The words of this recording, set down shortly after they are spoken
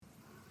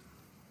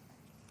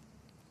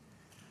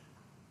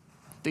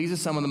These are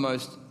some of the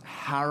most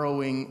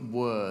harrowing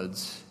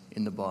words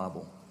in the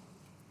Bible.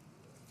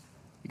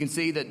 You can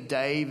see that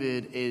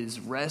David is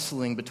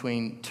wrestling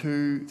between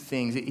two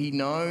things. He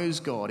knows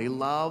God, he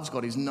loves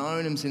God, he's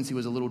known him since he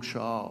was a little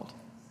child.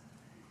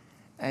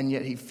 And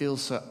yet he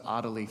feels so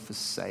utterly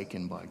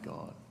forsaken by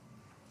God.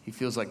 He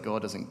feels like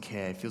God doesn't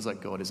care. He feels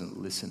like God isn't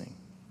listening.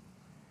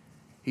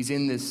 He's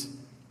in this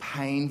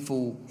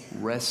painful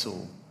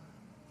wrestle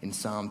in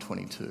Psalm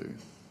 22.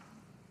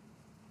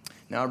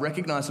 Now, I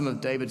recognize some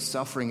of David's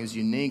suffering is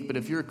unique, but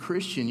if you're a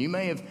Christian, you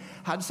may have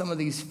had some of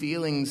these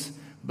feelings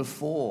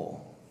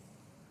before.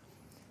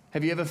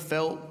 Have you ever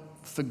felt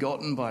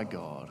forgotten by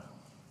God?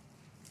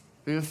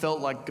 Have you ever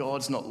felt like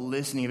God's not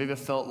listening? Have you ever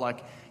felt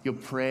like your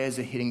prayers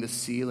are hitting the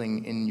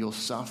ceiling in your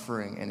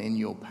suffering and in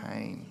your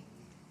pain?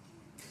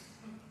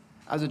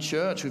 As a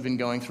church, we've been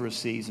going through a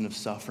season of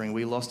suffering.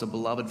 We lost a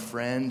beloved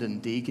friend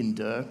and Deacon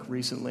Dirk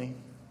recently,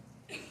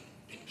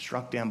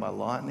 struck down by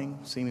lightning,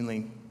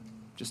 seemingly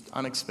just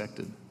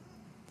unexpected.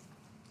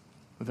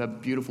 We've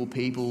had beautiful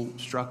people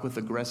struck with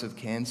aggressive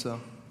cancer.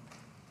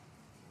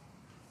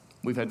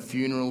 We've had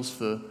funerals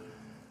for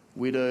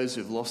widows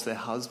who've lost their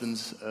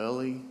husbands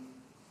early.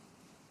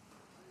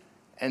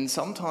 And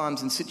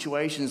sometimes in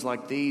situations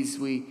like these,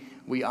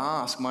 we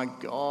ask, my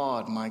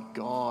God,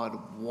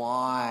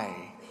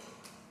 why?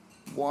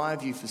 Why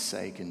have you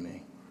forsaken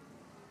me?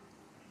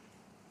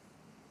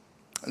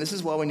 And this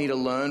is why we need to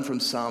learn from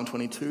Psalm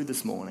 22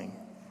 this morning,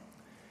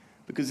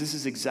 because this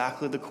is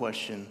exactly the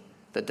question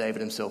that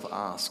David himself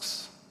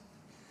asks.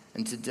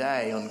 And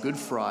today, on Good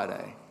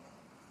Friday,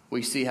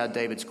 we see how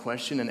David's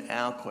question and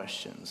our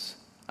questions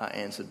are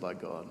answered by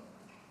God.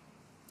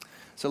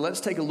 So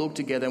let's take a look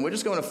together, and we're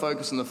just going to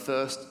focus on the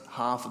first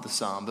half of the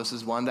psalm,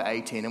 verses 1 to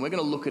 18, and we're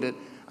going to look at it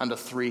under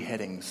three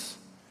headings.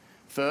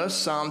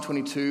 First, Psalm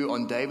 22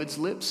 on David's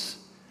lips,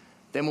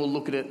 then we'll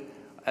look at it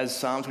as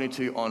Psalm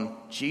 22 on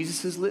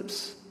Jesus'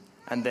 lips,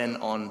 and then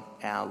on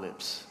our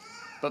lips.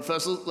 But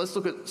first, let's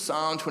look at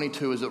Psalm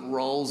 22 as it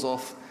rolls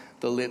off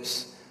the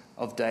lips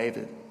of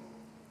David.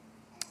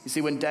 You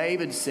see, when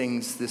David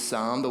sings this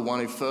psalm, the one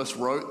who first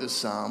wrote this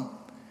psalm,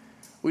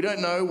 we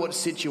don't know what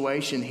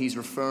situation he's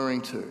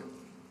referring to.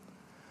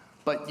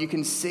 But you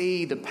can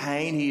see the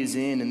pain he is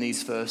in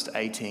these first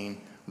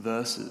 18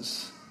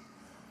 verses.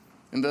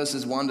 In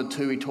verses 1 to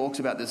 2, he talks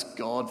about this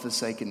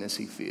God-forsakenness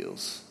he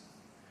feels.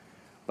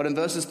 But in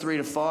verses 3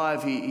 to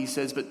 5, he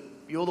says, but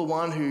you're the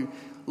one who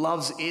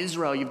loves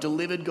Israel. You've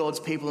delivered God's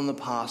people in the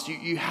past.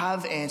 You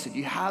have answered.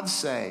 You have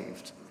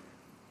saved.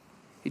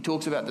 He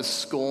talks about the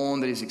scorn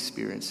that he's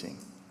experiencing.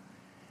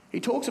 He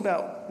talks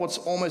about what's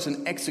almost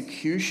an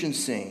execution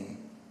scene.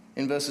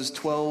 In verses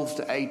 12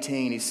 to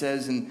 18, he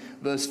says in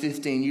verse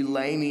 15, you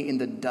lay me in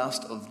the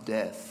dust of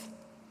death.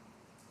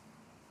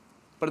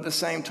 But at the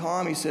same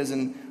time, he says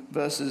in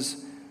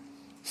verses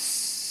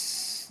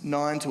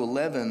 9 to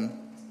 11,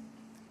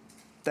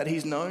 that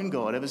he's known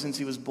God ever since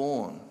he was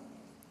born.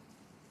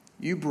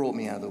 You brought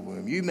me out of the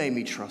womb. You made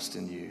me trust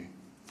in you.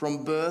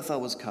 From birth I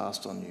was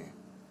cast on you.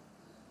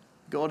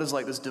 God is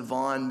like this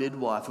divine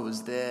midwife who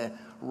was there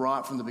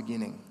right from the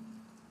beginning.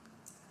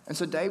 And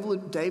so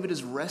David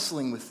is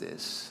wrestling with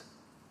this.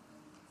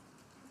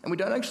 And we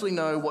don't actually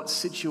know what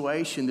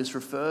situation this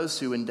refers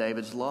to in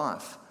David's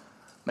life.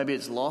 Maybe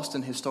it's lost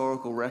in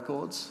historical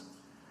records.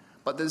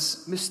 But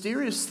there's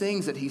mysterious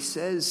things that he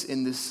says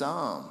in this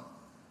psalm.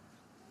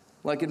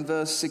 Like in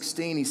verse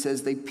 16, he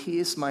says, they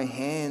pierce my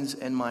hands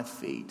and my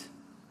feet.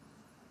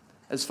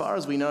 As far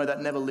as we know,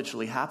 that never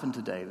literally happened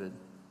to David.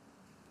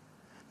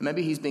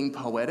 Maybe he's being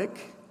poetic,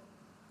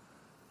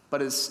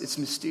 but it's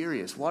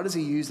mysterious. Why does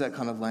he use that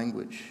kind of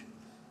language?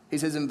 He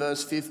says in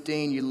verse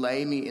 15, you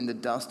lay me in the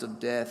dust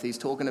of death. He's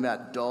talking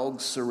about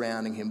dogs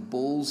surrounding him,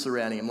 bulls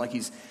surrounding him, like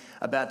he's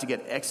about to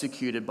get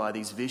executed by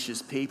these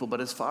vicious people.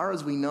 But as far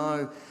as we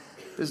know,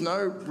 there's no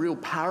real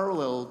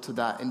parallel to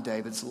that in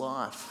David's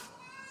life.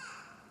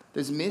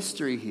 There's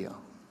mystery here.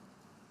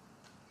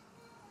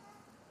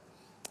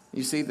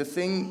 You see, the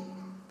thing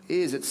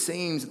is, it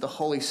seems that the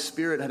Holy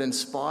Spirit had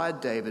inspired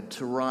David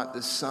to write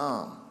this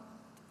psalm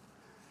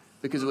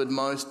because it would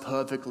most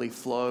perfectly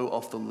flow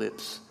off the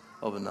lips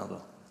of another.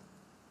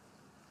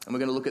 And we're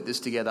going to look at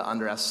this together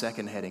under our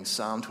second heading,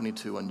 Psalm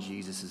 22 on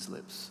Jesus'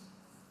 lips.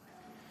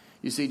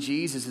 You see,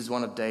 Jesus is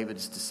one of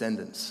David's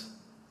descendants.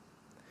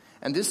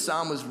 And this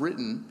psalm was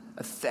written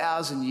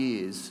 1,000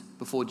 years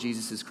before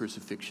Jesus'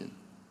 crucifixion.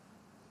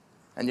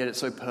 And yet it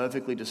so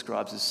perfectly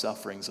describes his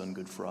sufferings on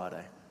Good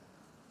Friday.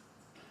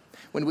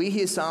 When we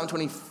hear Psalm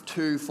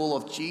 22 full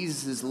of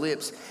Jesus'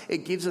 lips,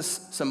 it gives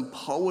us some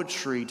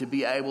poetry to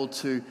be able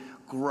to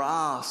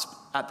grasp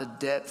at the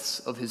depths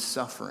of his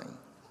suffering,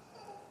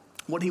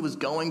 what he was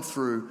going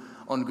through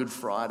on Good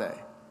Friday.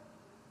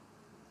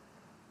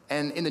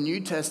 And in the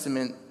New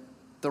Testament,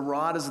 the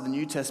writers of the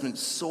New Testament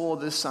saw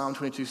this Psalm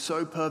 22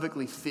 so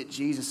perfectly fit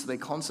Jesus, so they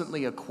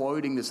constantly are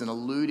quoting this and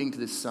alluding to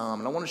this psalm.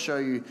 And I want to show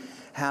you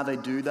how they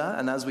do that,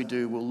 and as we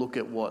do, we'll look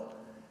at what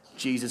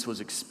Jesus was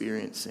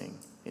experiencing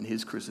in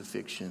his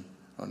crucifixion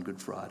on Good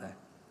Friday.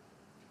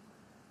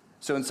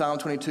 So in Psalm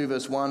 22,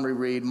 verse 1, we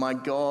read, my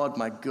God,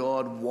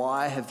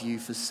 why have you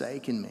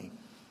forsaken me?"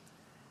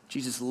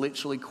 Jesus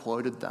literally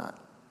quoted that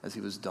as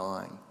he was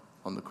dying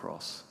on the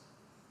cross.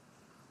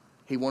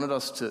 He wanted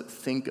us to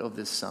think of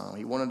this psalm.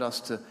 He wanted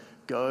us to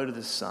go to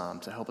this psalm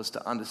to help us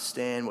to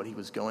understand what he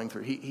was going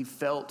through. He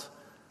felt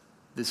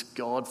this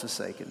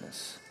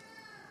God-forsakenness.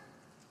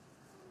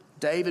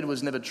 David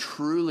was never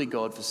truly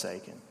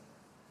God-forsaken.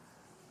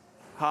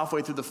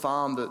 Halfway through the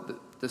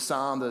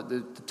psalm,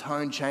 the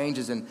tone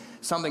changes and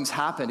something's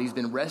happened. He's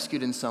been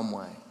rescued in some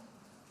way.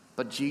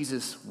 But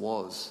Jesus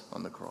was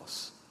on the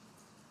cross.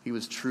 He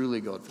was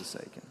truly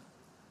God-forsaken.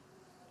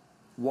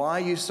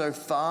 "Why are you so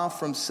far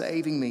from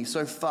saving me,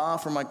 so far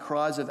from my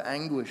cries of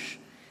anguish?"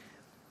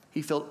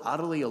 He felt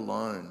utterly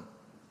alone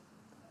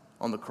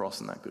on the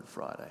cross on that Good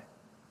Friday.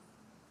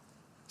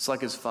 It's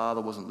like his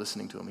father wasn't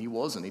listening to him. He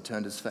wasn't. He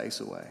turned his face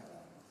away.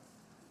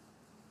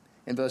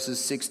 In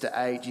verses 6 to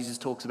 8, Jesus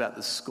talks about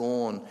the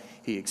scorn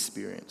he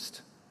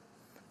experienced.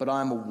 "But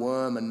I am a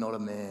worm and not a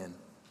man."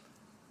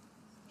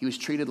 He was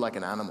treated like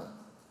an animal.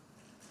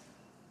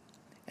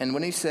 And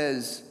when he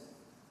says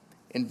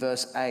in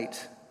verse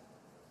 8,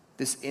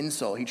 this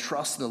insult, he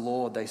trusts in the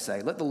Lord, they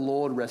say, "Let the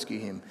Lord rescue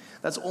him."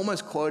 That's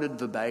almost quoted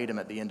verbatim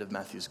at the end of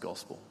Matthew's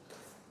gospel.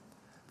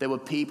 There were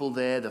people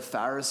there, the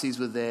Pharisees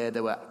were there,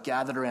 they were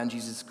gathered around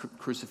Jesus'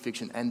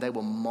 crucifixion, and they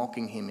were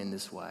mocking him in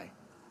this way.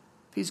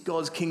 If he's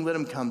God's king, let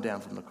him come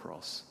down from the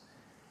cross.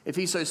 If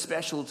he's so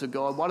special to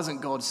God, why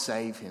doesn't God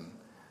save him?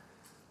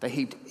 They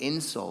heaped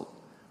insult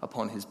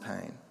upon his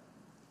pain.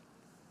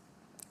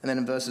 And then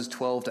in verses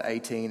 12 to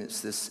 18,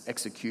 it's this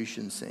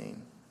execution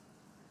scene.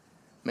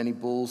 "Many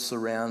bulls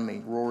surround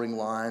me, roaring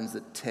lions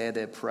that tear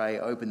their prey,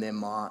 open their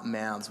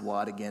mouths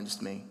wide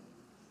against me.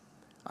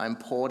 I am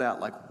poured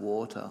out like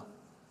water.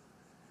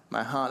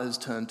 My heart has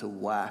turned to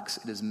wax.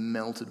 It has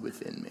melted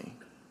within me."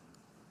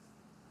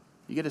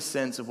 You get a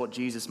sense of what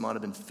Jesus might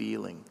have been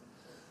feeling,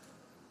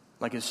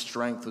 like his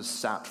strength was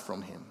sapped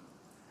from him,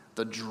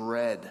 the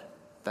dread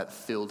that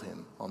filled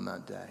him on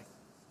that day.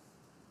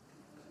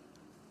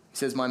 He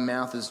says, "My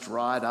mouth is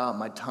dried up,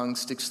 my tongue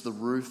sticks to the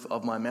roof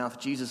of my mouth."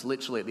 Jesus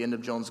literally at the end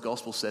of John's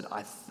gospel said,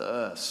 "I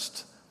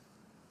thirst."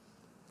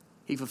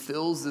 He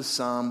fulfills this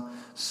psalm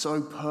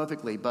so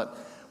perfectly, but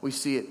we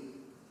see it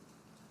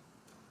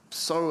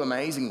so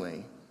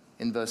amazingly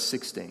in verse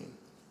 16,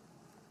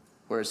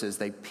 where it says,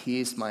 "They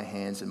pierced my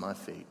hands and my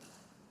feet."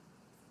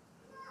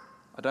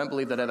 I don't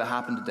believe that ever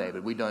happened to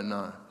David. We don't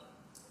know.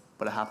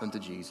 But it happened to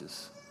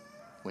Jesus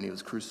when he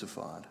was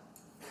crucified.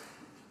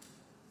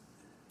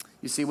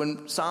 You see,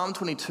 when Psalm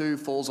 22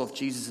 falls off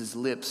Jesus'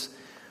 lips,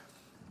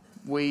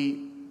 we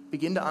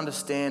begin to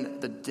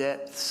understand the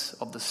depths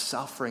of the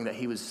suffering that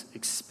he was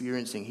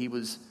experiencing. He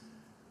was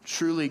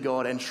truly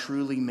God and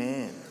truly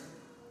man.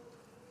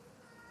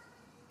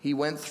 He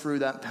went through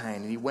that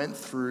pain and he went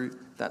through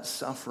that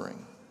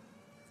suffering.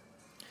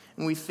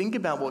 When we think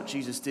about what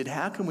Jesus did,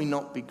 how can we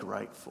not be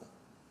grateful?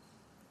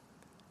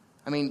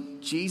 I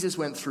mean, Jesus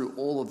went through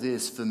all of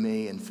this for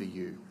me and for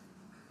you.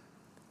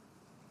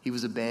 He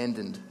was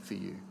abandoned for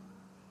you.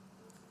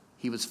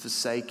 He was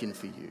forsaken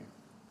for you.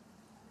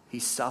 He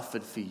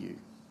suffered for you.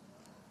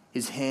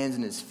 His hands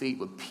and his feet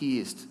were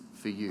pierced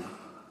for you.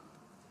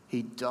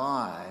 He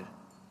died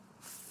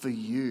for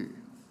you.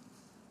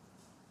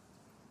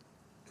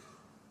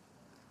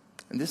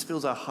 And this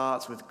fills our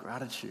hearts with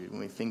gratitude when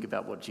we think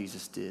about what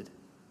Jesus did.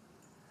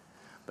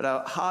 But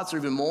our hearts are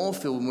even more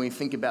filled when we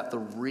think about the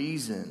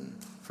reason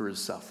for his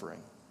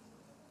suffering,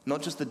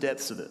 not just the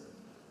depths of it.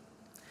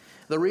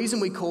 The reason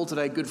we call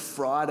today Good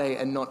Friday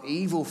and not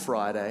Evil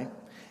Friday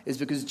is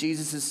because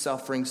Jesus'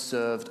 suffering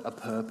served a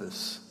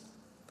purpose.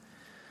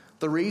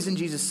 The reason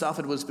Jesus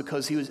suffered was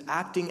because he was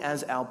acting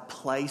as our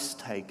place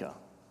taker.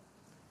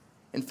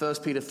 In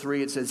 1 Peter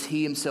 3, it says,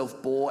 "He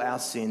himself bore our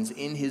sins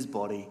in his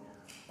body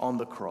on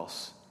the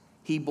cross."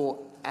 He bore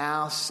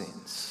our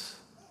sins.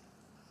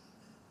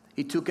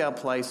 He took our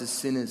place as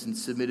sinners and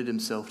submitted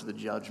himself to the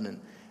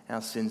judgment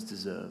our sins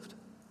deserved.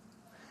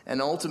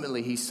 And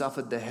ultimately, he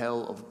suffered the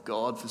hell of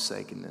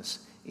God-forsakenness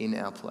in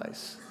our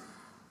place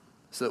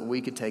so that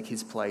we could take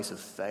his place of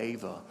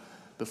favor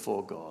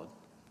before God,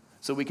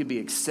 so we could be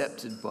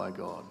accepted by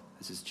God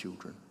as his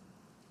children.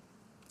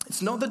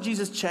 It's not that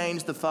Jesus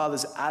changed the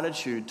Father's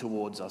attitude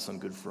towards us on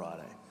Good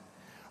Friday.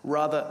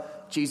 Rather,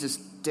 Jesus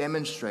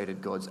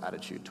demonstrated God's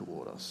attitude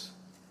toward us.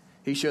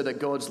 He showed that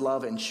God's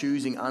love in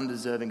choosing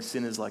undeserving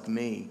sinners like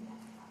me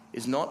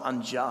is not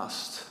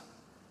unjust,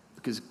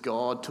 because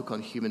God took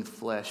on human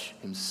flesh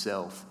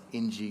himself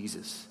in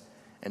Jesus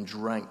and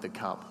drank the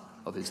cup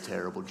of his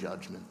terrible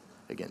judgment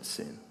against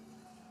sin.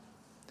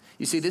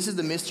 You see, this is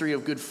the mystery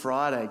of Good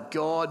Friday.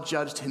 God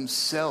judged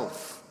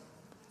himself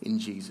in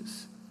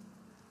Jesus.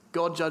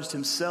 God judged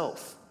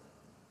himself.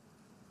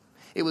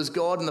 It was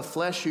God in the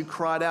flesh who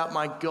cried out,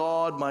 my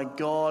God,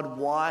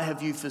 why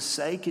have you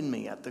forsaken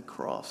me?" at the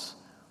cross.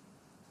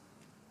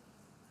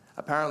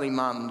 Apparently,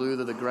 Martin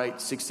Luther, the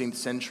great 16th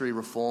century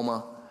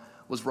reformer,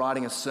 was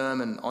writing a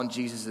sermon on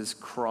Jesus'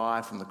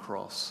 cry from the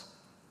cross.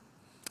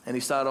 And he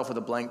started off with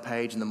a blank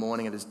page in the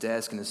morning at his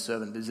desk, and his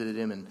servant visited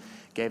him and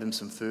gave him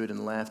some food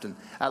and left. And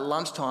at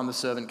lunchtime, the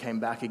servant came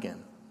back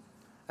again.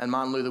 And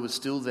Martin Luther was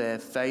still there,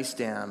 face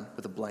down,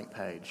 with a blank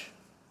page.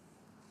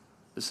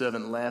 The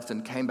servant left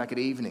and came back at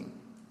evening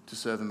to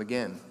serve him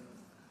again.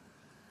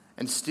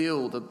 And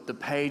still, the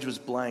page was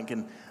blank,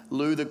 and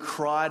Luther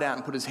cried out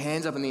and put his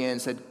hands up in the air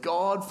and said,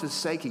 "God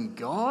forsaking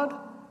God?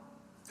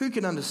 Who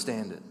can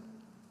understand it?"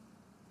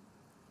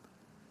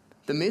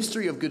 The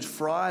mystery of Good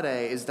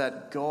Friday is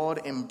that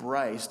God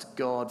embraced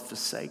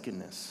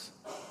God-forsakenness.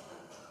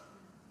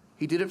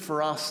 He did it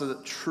for us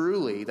so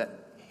truly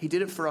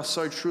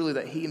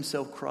that he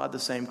himself cried the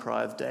same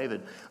cry of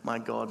David, my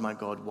God,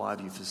 why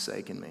have you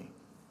forsaken me?"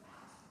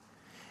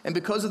 And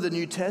because of the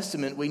New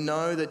Testament, we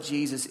know that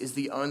Jesus is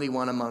the only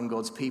one among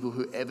God's people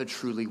who ever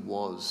truly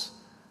was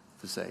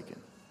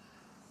forsaken.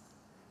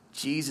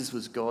 Jesus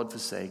was God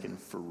forsaken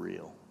for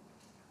real.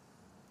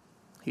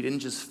 He didn't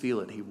just feel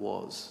it, he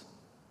was.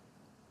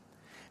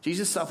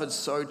 Jesus suffered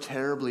so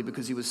terribly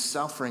because he was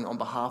suffering on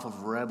behalf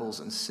of rebels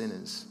and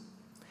sinners.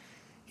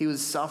 He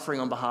was suffering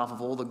on behalf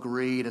of all the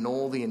greed and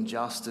all the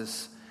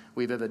injustice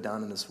we've ever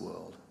done in this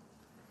world.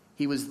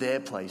 He was their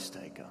place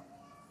taker,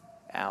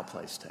 our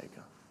place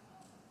taker.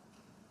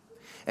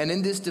 And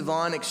in this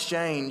divine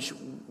exchange,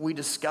 we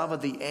discover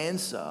the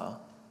answer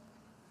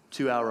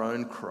to our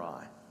own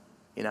cry,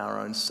 in our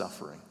own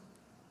suffering.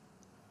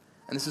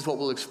 And this is what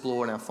we'll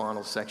explore in our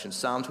final section,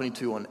 Psalm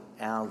 22 on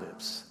our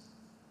lips.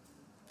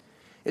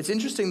 It's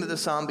interesting that the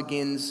psalm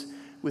begins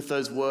with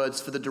those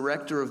words, "For the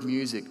director of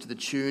music, to the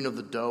tune of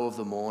the doe of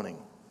the morning."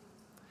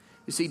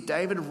 You see,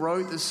 David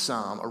wrote this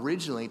psalm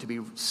originally to be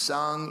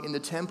sung in the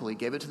temple. He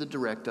gave it to the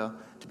director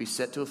to be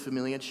set to a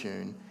familiar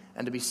tune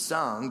and to be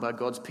sung by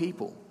God's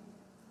people.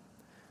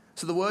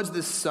 So the words of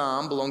this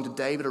psalm belong to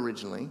David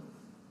originally,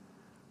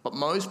 but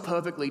most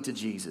perfectly to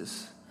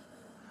Jesus.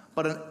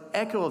 But an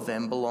echo of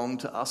them belong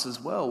to us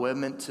as well. We're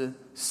meant to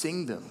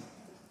sing them.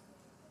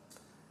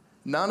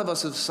 None of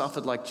us have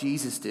suffered like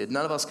Jesus did.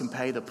 None of us can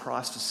pay the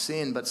price for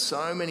sin, but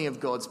so many of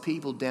God's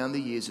people down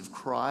the years have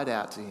cried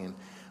out to him,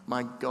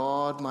 my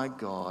God,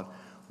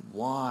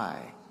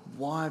 why?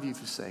 Why have you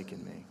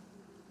forsaken me?"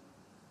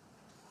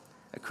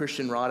 A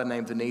Christian writer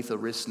named Vinitha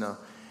Risner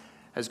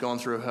has gone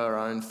through her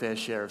own fair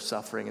share of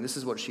suffering, and this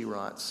is what she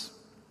writes.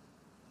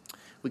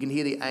 "We can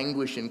hear the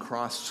anguish in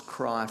Christ's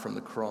cry from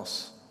the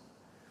cross.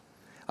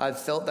 I've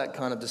felt that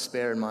kind of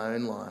despair in my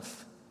own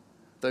life.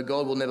 Though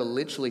God will never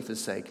literally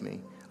forsake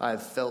me, I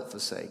have felt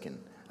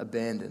forsaken,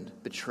 abandoned,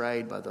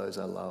 betrayed by those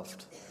I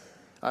loved.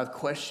 I have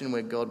questioned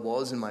where God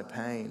was in my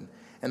pain,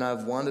 and I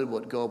have wondered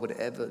what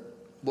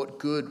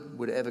good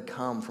would ever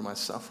come from my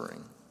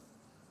suffering.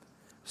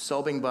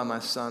 Sobbing by my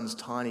son's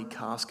tiny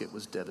casket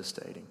was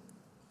devastating.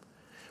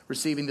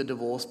 Receiving the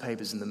divorce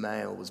papers in the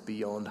mail was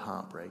beyond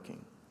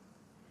heartbreaking.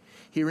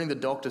 Hearing the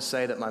doctor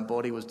say that my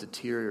body was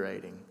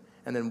deteriorating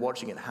and then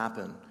watching it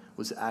happen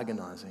was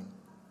agonizing.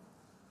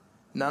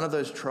 None of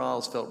those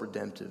trials felt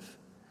redemptive.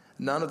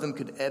 None of them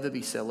could ever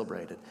be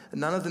celebrated.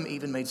 None of them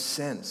even made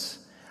sense.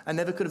 I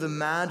never could have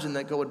imagined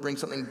that God would bring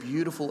something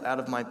beautiful out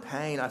of my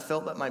pain. I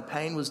felt that my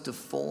pain was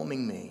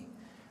deforming me,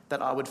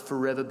 that I would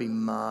forever be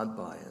marred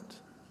by it."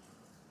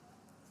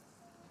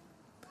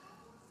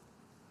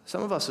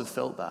 Some of us have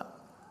felt that.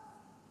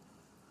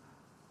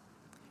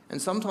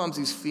 And sometimes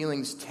these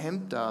feelings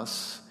tempt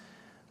us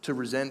to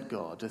resent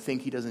God, to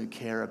think he doesn't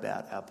care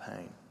about our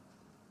pain.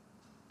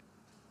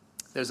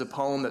 There's a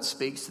poem that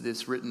speaks to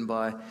this written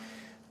by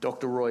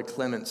Dr. Roy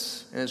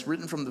Clements, and it's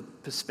written from the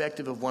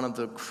perspective of one of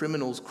the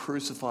criminals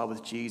crucified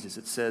with Jesus.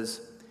 It says,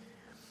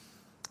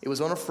 "It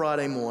was on a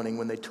Friday morning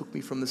when they took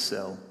me from the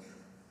cell,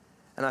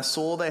 and I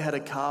saw they had a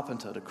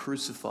carpenter to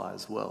crucify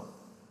as well.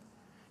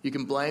 You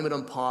can blame it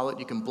on Pilate,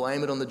 you can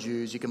blame it on the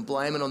Jews, you can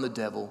blame it on the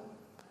devil.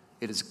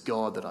 It is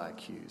God that I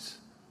accuse.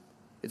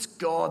 It's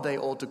God they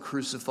ought to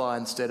crucify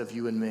instead of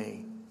you and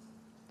me,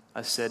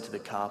 I said to the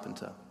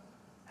carpenter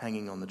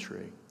hanging on the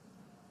tree.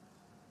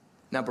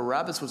 Now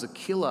Barabbas was a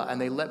killer and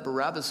they let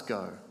Barabbas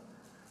go.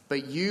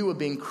 But you are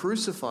being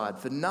crucified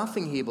for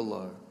nothing here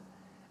below.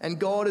 And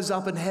God is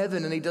up in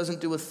heaven and he doesn't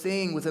do a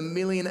thing with a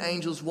million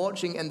angels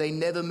watching and they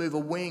never move a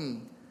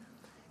wing.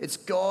 It's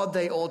God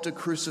they ought to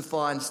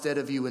crucify instead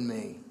of you and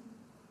me,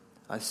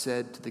 I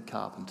said to the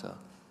carpenter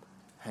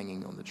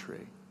hanging on the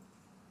tree."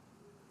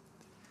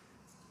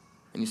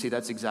 And you see,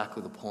 that's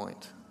exactly the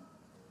point.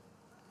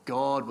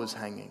 God was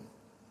hanging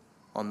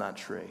on that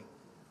tree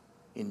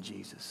in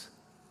Jesus.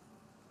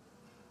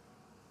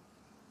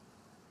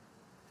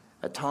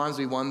 At times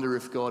we wonder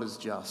if God is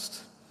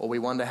just, or we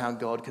wonder how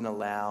God can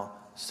allow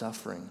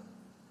suffering.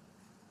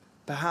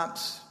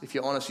 Perhaps, if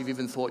you're honest, you've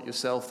even thought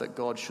yourself that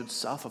God should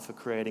suffer for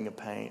creating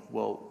a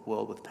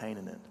world with pain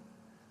in it.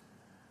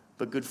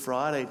 But Good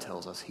Friday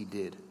tells us he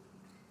did.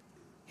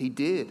 He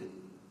did.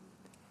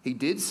 He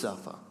did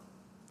suffer.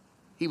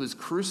 He was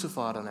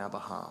crucified on our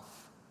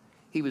behalf.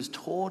 He was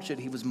tortured.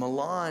 He was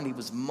maligned. He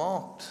was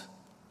mocked.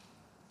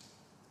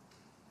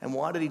 And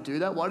why did he do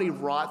that? Why did he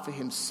write for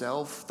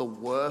himself the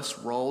worst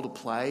role to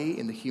play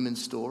in the human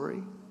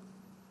story?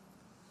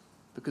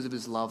 because of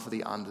his love for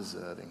the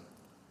undeserving,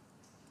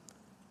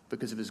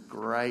 because of his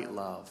great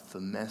love for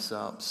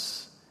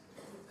mess-ups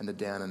and the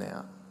down and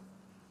out.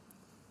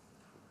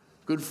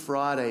 Good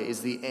Friday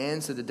is the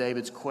answer to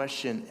David's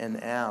question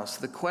and ours.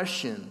 The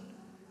question,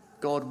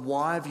 God,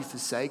 why have you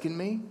forsaken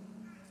me?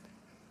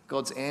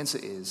 God's answer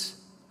is,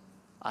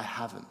 I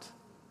haven't.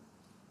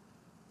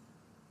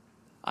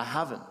 I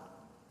haven't.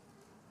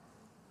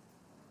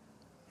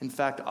 In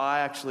fact, I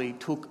actually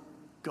took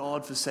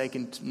God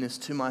forsakenness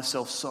to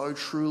myself so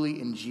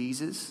truly in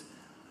Jesus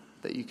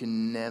that you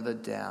can never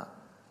doubt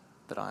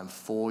that I am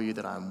for you,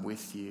 that I am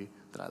with you,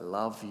 that I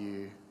love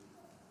you,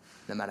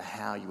 no matter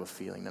how you are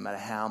feeling, no matter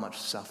how much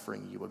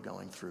suffering you are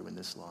going through in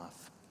this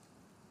life.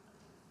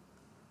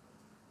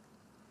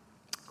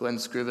 Glenn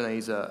Scrivener,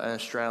 he's an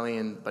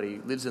Australian, but he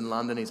lives in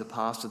London. He's a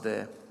pastor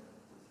there.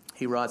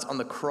 He writes, on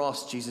the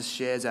cross, Jesus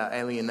shares our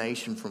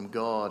alienation from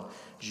God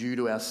due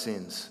to our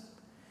sins.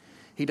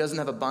 He doesn't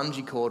have a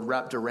bungee cord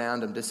wrapped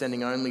around him,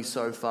 descending only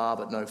so far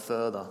but no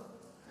further.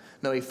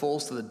 No, he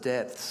falls to the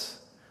depths.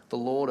 The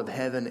Lord of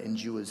heaven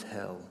endures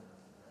hell.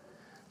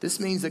 This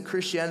means that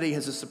Christianity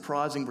has a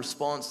surprising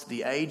response to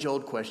the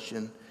age-old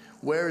question,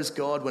 where is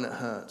God when it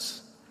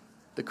hurts?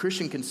 The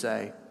Christian can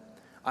say,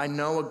 I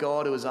know a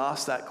God who has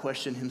asked that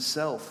question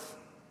himself.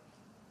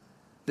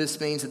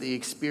 This means that the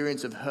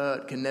experience of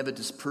hurt can never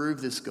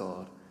disprove this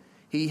God.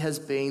 He has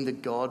been the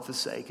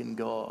God-forsaken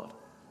God.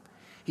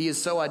 He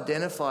is so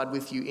identified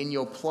with you in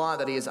your plight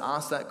that he has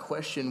asked that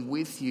question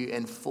with you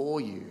and for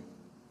you.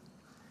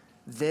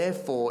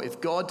 Therefore, if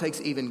God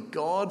takes even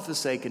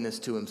God-forsakenness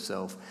to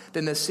himself,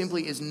 then there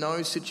simply is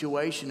no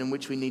situation in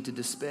which we need to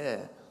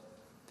despair.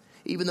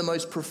 Even the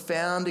most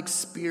profound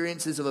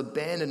experiences of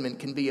abandonment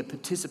can be a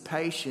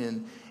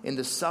participation in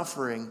the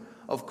suffering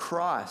of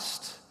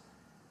Christ,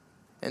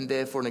 and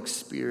therefore an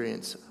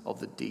experience of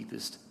the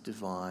deepest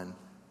divine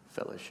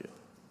fellowship.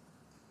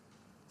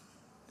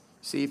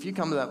 See, if you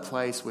come to that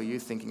place where you're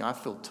thinking, I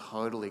feel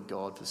totally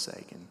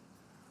God-forsaken,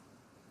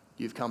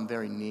 you've come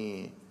very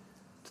near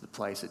to the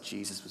place that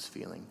Jesus was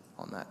feeling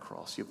on that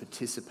cross. You're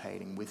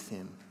participating with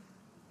him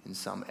in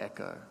some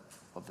echo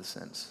of the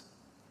sense.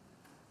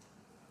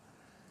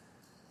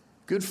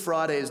 Good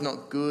Friday is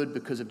not good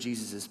because of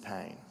Jesus'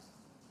 pain.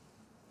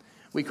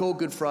 We call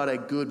Good Friday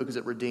good because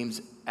it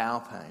redeems our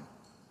pain.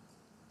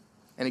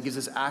 And it gives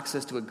us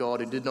access to a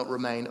God who did not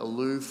remain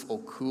aloof or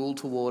cool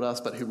toward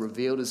us, but who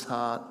revealed his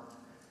heart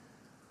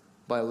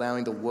by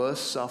allowing the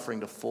worst suffering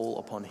to fall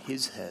upon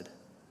his head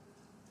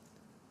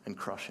and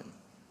crush him.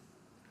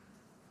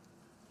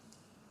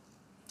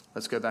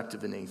 Let's go back to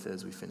Benita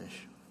as we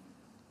finish.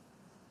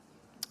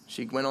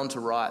 She went on to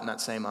write in that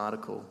same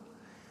article,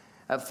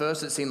 at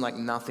first it seemed like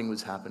nothing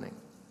was happening,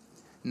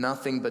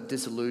 nothing but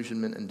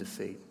disillusionment and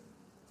defeat.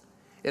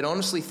 It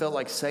honestly felt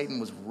like Satan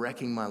was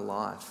wrecking my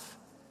life.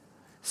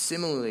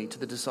 Similarly to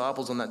the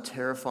disciples on that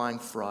terrifying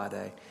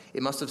Friday,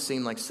 it must have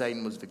seemed like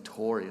Satan was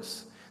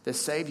victorious. Their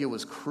Savior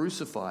was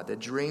crucified, their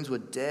dreams were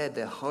dead,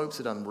 their hopes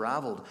had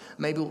unraveled.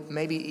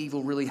 Maybe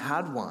evil really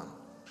had won.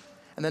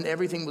 And then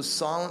everything was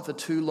silent for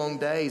 2 long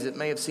days. It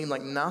may have seemed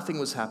like nothing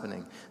was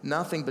happening,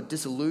 nothing but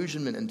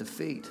disillusionment and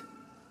defeat.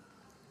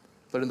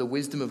 But in the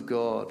wisdom of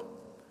God,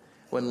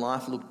 when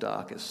life looked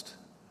darkest,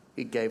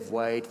 it gave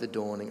way to the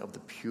dawning of the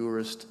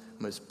purest,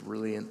 most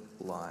brilliant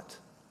light.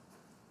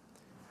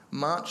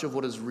 Much of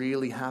what is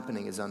really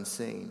happening is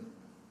unseen.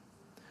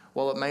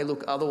 While it may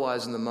look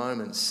otherwise in the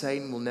moment,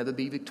 Satan will never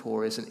be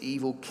victorious and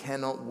evil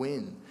cannot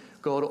win.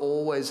 God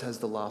always has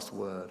the last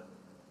word.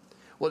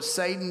 What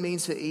Satan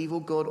means for evil,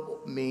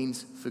 God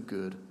means for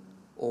good,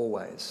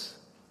 always.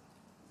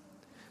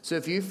 So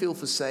if you feel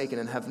forsaken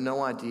and have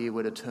no idea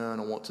where to turn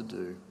or what to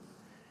do,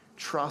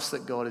 trust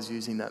that God is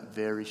using that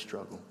very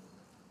struggle.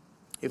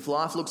 If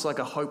life looks like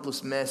a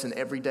hopeless mess and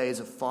every day is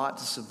a fight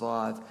to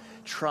survive,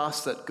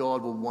 trust that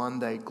God will one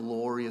day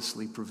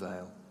gloriously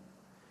prevail.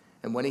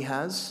 And when he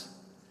has,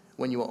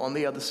 when you are on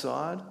the other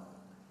side,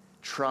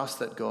 trust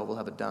that God will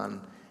have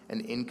done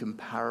an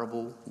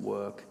incomparable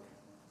work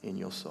in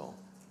your soul.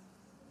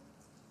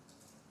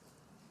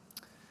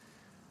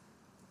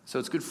 So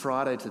it's Good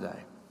Friday today.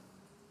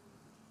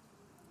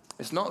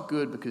 It's not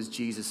good because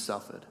Jesus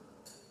suffered.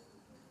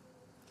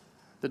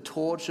 The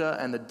torture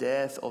and the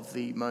death of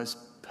the most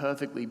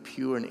perfectly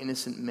pure and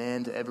innocent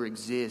man to ever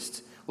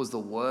exist was the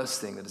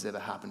worst thing that has ever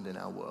happened in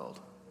our world.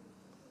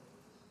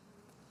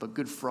 But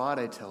Good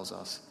Friday tells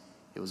us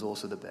it was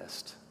also the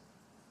best.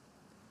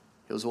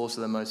 It was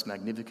also the most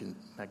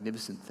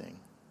magnificent thing.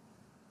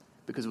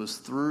 Because it was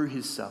through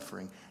his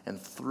suffering and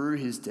through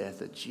his death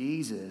that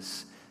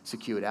Jesus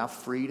secured our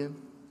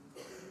freedom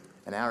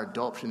and our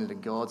adoption into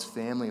God's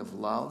family of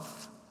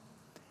love,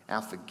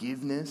 our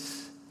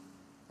forgiveness,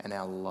 and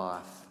our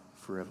life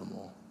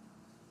forevermore.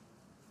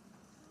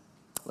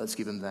 Let's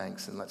give him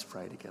thanks and let's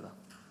pray together.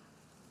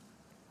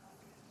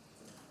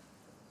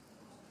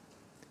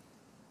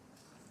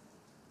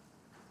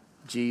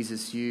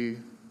 Jesus,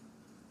 you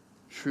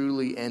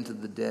truly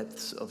entered the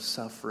depths of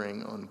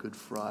suffering on Good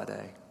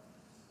Friday.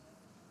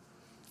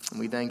 And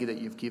we thank you that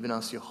you've given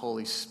us your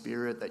Holy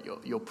Spirit, that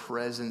your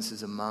presence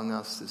is among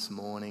us this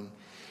morning.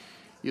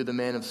 You're the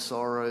man of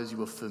sorrows.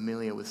 You are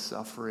familiar with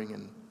suffering.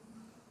 And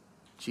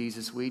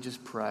Jesus, we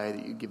just pray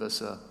that you give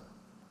us a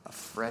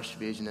fresh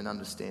vision and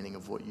understanding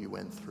of what you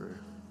went through.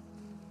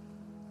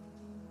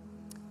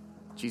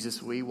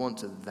 Jesus, we want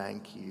to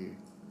thank you.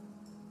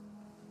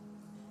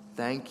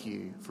 Thank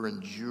you for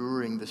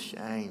enduring the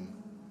shame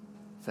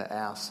for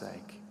our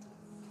sake.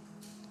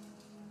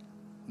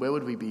 Where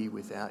would we be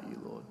without you,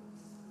 Lord?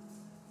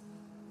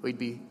 We'd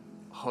be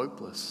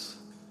hopeless.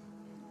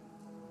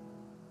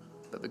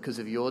 But because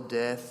of your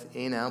death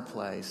in our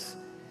place,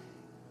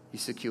 you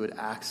secured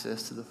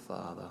access to the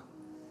Father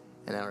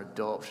and our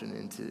adoption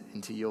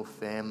into your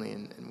family.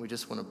 And we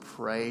just want to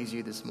praise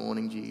you this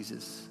morning,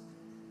 Jesus.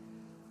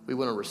 We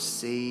want to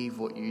receive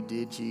what you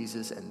did,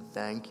 Jesus, and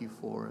thank you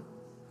for it.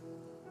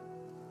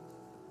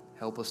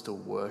 Help us to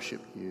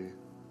worship you.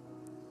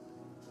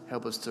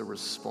 Help us to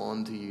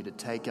respond to you, to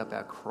take up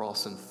our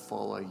cross and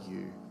follow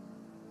you.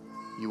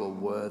 You are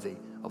worthy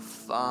of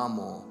far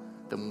more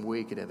than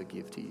we could ever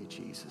give to you,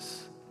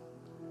 Jesus.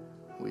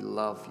 We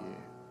love you.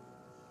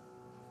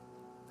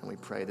 And we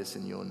pray this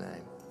in your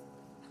name.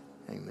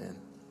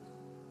 Amen.